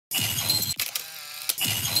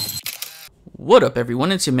What up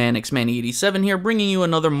everyone, it's your man Xmanny87 here, bringing you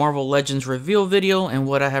another Marvel Legends reveal video, and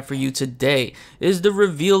what I have for you today is the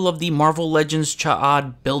reveal of the Marvel Legends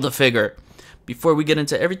Ch'ad Build-A-Figure. Before we get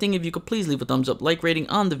into everything, if you could please leave a thumbs up, like rating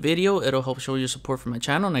on the video, it'll help show your support for my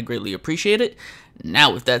channel and I greatly appreciate it.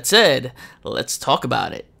 Now with that said, let's talk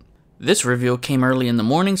about it. This reveal came early in the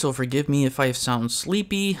morning, so forgive me if I sound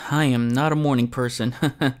sleepy. I am not a morning person.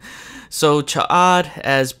 So Ch'ad,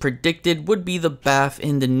 as predicted, would be the BAF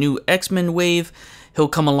in the new X-Men wave. He'll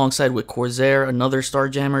come alongside with Corsair, another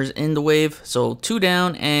Starjammers in the wave. So 2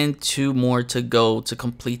 down and 2 more to go to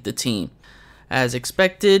complete the team. As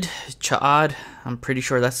expected, Ch'ad, I'm pretty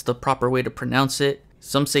sure that's the proper way to pronounce it.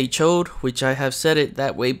 Some say Chode, which I have said it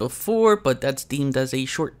that way before, but that's deemed as a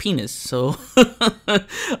short penis, so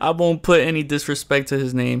I won't put any disrespect to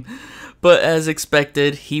his name. But as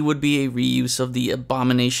expected, he would be a reuse of the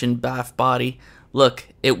Abomination BAF body. Look,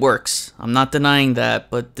 it works. I'm not denying that,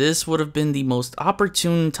 but this would have been the most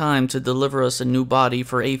opportune time to deliver us a new body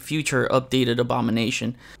for a future updated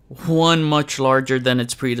Abomination. One much larger than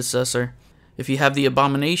its predecessor. If you have the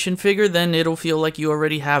Abomination figure, then it'll feel like you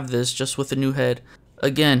already have this, just with a new head.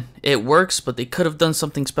 Again, it works, but they could have done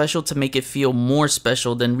something special to make it feel more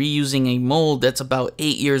special than reusing a mold that's about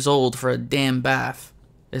 8 years old for a damn BAF.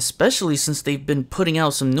 Especially since they've been putting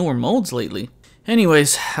out some newer molds lately.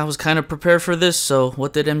 Anyways, I was kind of prepared for this, so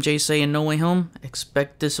what did MJ say in No Way Home?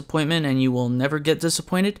 Expect disappointment and you will never get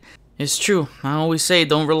disappointed? It's true, I always say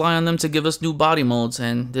don't rely on them to give us new body molds,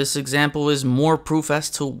 and this example is more proof as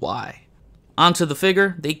to why. Onto the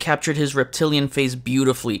figure, they captured his reptilian face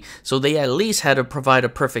beautifully, so they at least had to provide a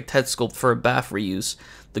perfect head sculpt for a BAF reuse.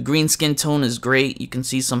 The green skin tone is great, you can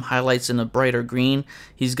see some highlights in a brighter green.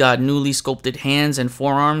 He's got newly sculpted hands and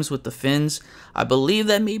forearms with the fins. I believe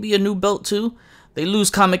that may be a new belt too. They lose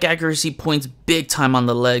comic accuracy points big time on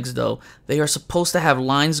the legs though. They are supposed to have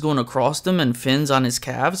lines going across them and fins on his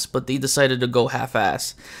calves, but they decided to go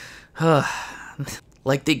half-ass.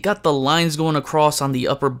 Like, they got the lines going across on the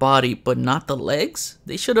upper body, but not the legs?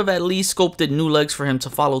 They should have at least sculpted new legs for him to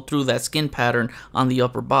follow through that skin pattern on the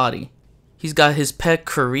upper body. He's got his pet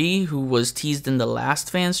Kree, who was teased in the last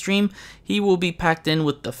fan stream. He will be packed in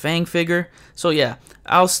with the Fang figure. So yeah,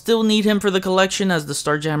 I'll still need him for the collection, as the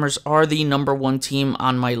Starjammers are the #1 team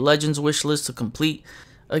on my Legends wishlist to complete.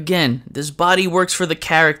 Again, this body works for the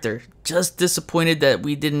character. Just disappointed that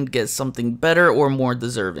we didn't get something better or more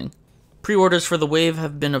deserving. Pre-orders for the wave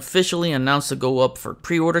have been officially announced to go up for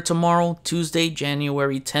pre-order tomorrow, Tuesday,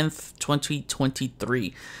 January 10th,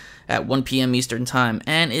 2023 at 1 PM Eastern Time,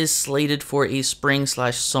 and is slated for a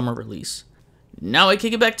spring/summer release. Now I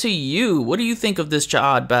kick it back to you. What do you think of this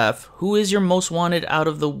Ch'ad BAF? Who is your most wanted out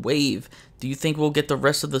of the wave? Do you think we'll get the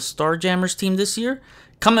rest of the Starjammers team this year?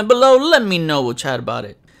 Comment below, let me know, we'll chat about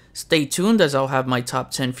it. Stay tuned, as I'll have my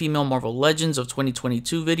top 10 female Marvel Legends of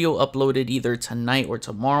 2022 video uploaded either tonight or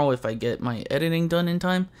tomorrow if I get my editing done in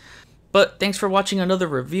time. But thanks for watching another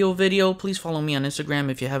reveal video. Please follow me on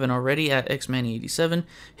Instagram if you haven't already at Xmanny87.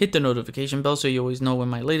 Hit the notification bell so you always know when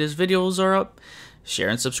my latest videos are up. Share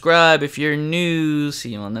and subscribe if you're new.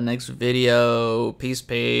 See you on the next video.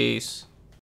 Peace.